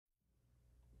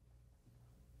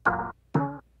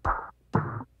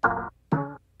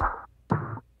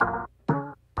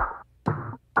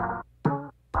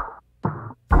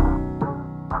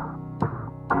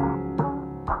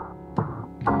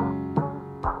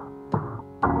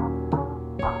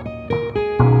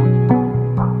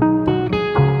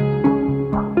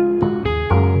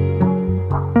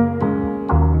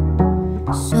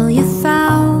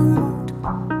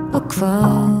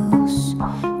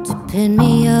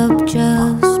up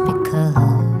just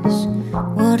because.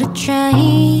 What a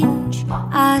change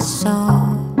I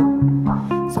saw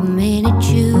the minute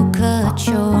you cut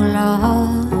your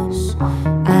loss.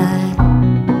 I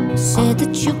said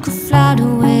that you could fly to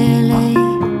LA,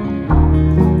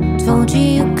 told you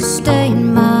you could stay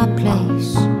in my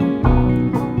place.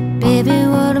 Baby,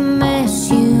 what a mess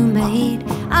you made.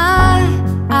 I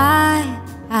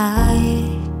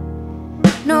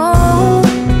know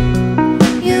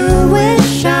you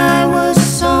wish I was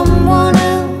someone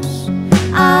else.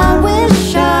 I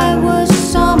wish I was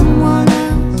someone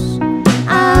else.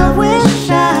 I wish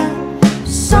I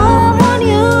was someone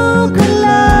you could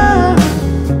love.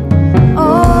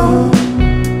 Oh,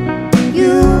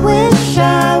 you wish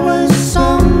I was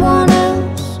someone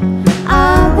else.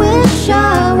 I wish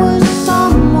I was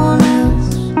someone else.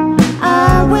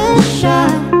 I wish I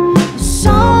was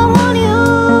someone you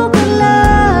could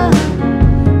love.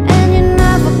 And you're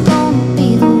never gonna be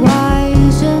the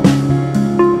wiser,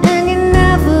 and you're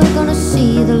never gonna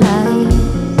see the light,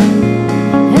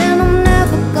 and I'm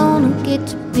never gonna get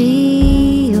to be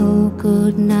your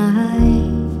good night.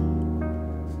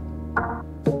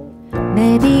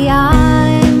 Maybe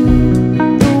I'm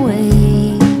the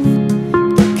wave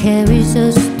that carries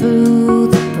us through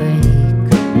the break.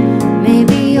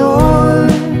 Maybe you're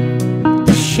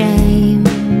the shame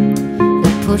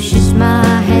that pushes my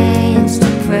hands to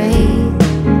pray.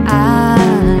 I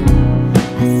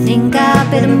think I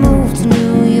better move to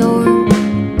New York,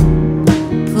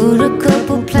 put a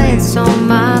couple plants on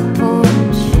my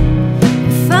porch,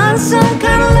 and find some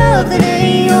kind of love that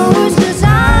ain't yours. 'Cause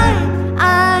I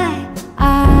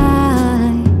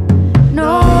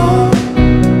know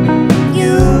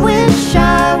you wish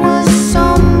I was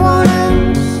someone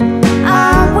else.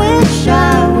 I wish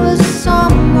I was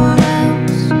someone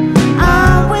else. I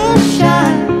wish I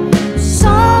was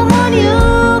someone you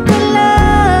could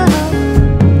love.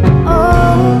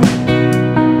 Oh,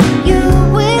 you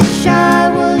wish I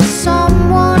was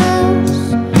someone else.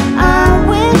 I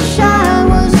wish I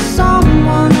was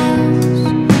someone else.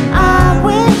 I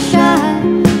wish I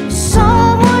was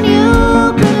someone you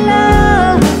could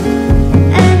love.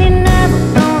 And you're never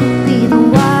gonna be the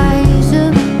wiser,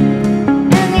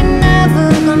 and you're never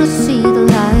gonna see the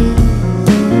light,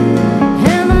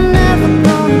 and I'm never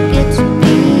gonna get to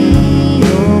be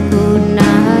your good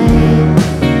night.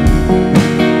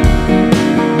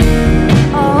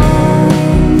 Oh,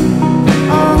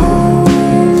 oh,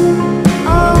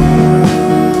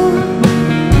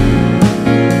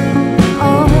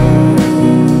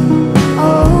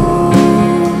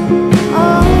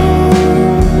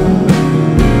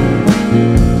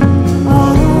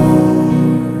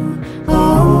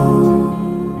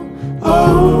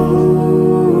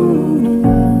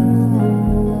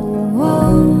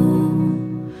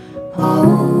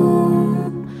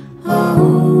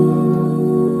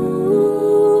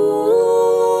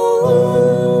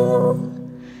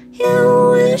 you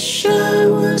wish I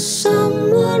was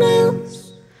someone else.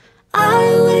 I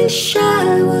wish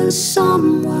I was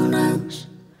someone else.